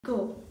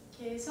Go.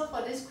 Okay, so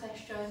for this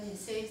question, it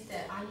says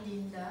that Aunt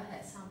Linda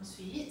had some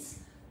sweets.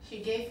 She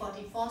gave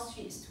 44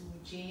 sweets to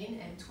Jane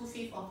and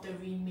 2/5 of the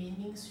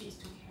remaining sweets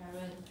to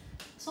Karen.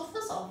 So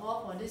first of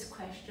all, for this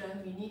question,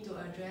 we need to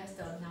address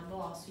the number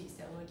of sweets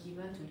that were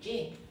given to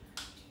Jane.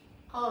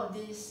 Out of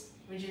this,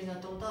 which is the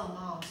total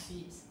amount of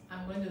sweets,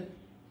 I'm going to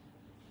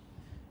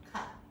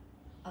cut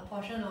a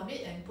portion of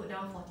it and put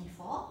down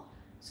 44.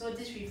 So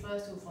this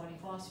refers to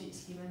 44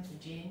 sweets given to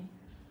Jane,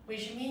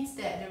 which means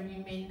that the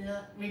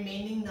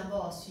remaining number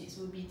of sweets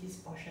will be this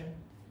portion.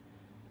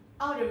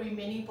 Out of the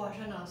remaining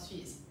portion of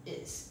sweets,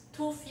 it's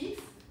 2/5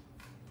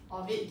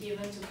 of it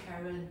given to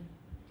Karen.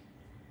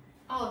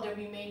 Out of the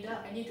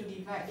remainder, I need to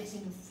divide this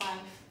into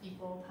 5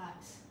 equal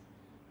parts.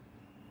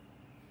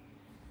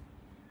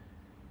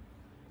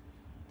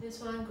 This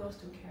one goes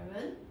to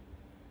Karen,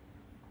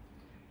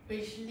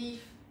 which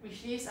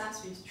leaves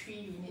us with 3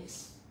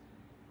 units.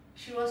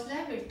 She was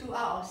left with 2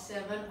 out of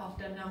 7 of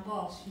the number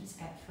of sweets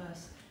at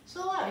first.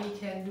 So what we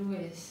can do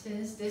is,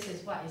 since this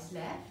is what is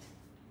left,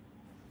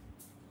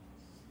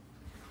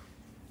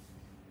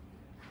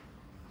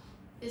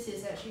 this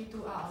is actually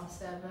 2 out of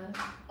 7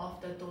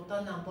 of the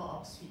total number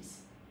of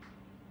sweets.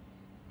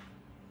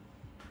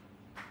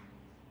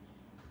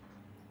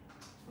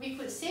 We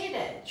could say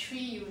that 3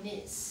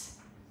 units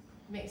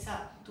makes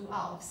up 2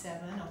 out of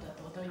 7 of the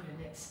total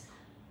units.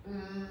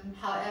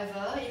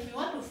 However, if you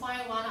want to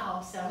find 1 out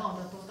of 7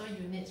 of the total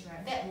units,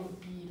 right, that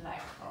would be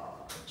like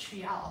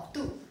 3 out of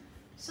 2.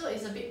 So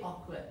it's a bit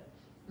awkward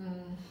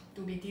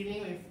to be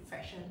dealing with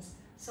fractions.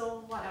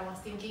 So what I was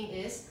thinking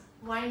is,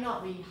 why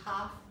not we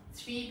halve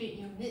 3 big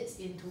units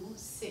into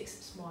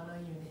 6 smaller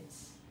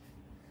units?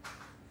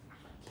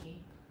 Okay,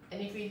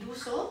 and if we do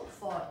so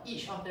for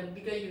each of the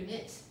bigger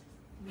units,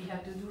 we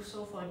have to do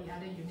so for the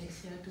other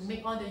units here to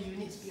make all the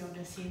units be of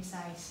the same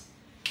size.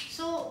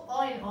 So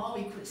all in all,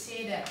 we could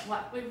say that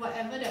with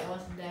whatever that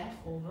was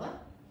left over,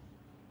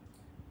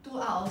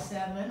 2 out of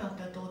 7 of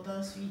the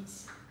total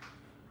sweets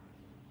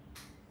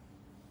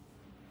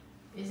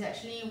is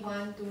actually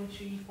 1, 2,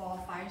 3, 4,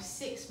 5,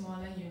 6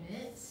 smaller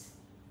units,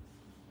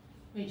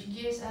 which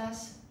gives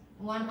us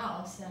 1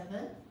 out of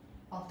 7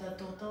 of the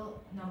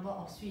total number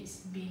of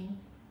sweets being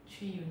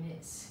 3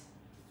 units.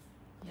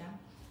 Yeah.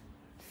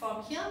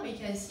 From here, we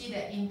can see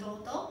that in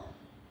total,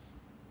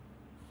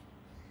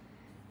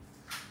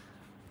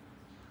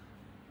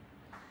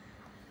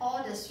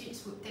 all the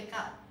sweets would take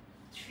up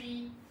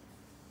 7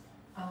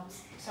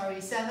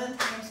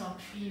 times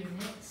of 3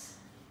 units,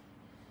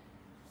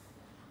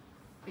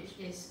 which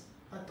is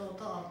a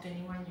total of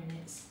 21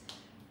 units.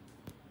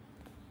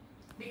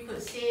 We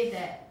could say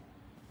that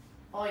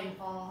all in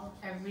all,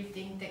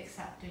 everything takes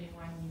up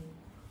 21 units.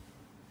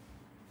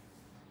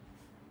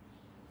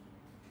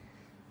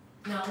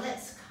 Now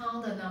let's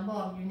count the number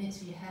of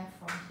units we have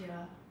from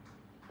here.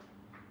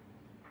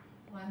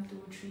 1,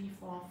 2, 3,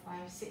 4,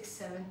 5, 6,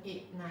 7,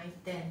 8, 9,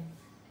 10.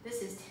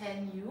 This is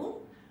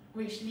 10U,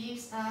 which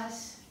leaves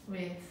us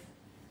with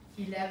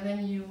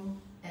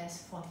 11U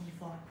as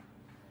 44.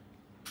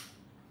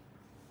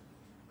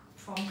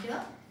 From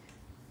here,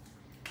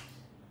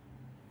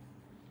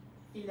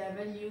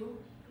 11U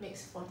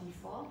makes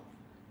 44.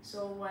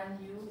 So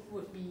 1U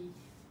would be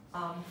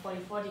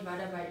 44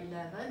 divided by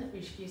 11,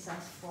 which gives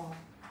us 4.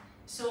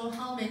 So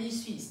how many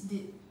sweets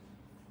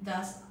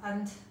does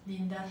Aunt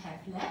Linda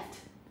have left?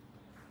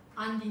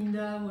 Aunt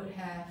Linda would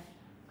have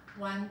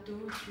 1,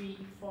 2, 3,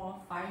 4,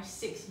 5,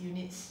 6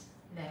 units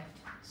left.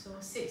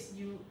 So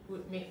 6U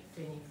would make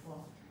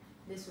 24.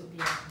 This would be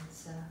our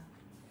answer.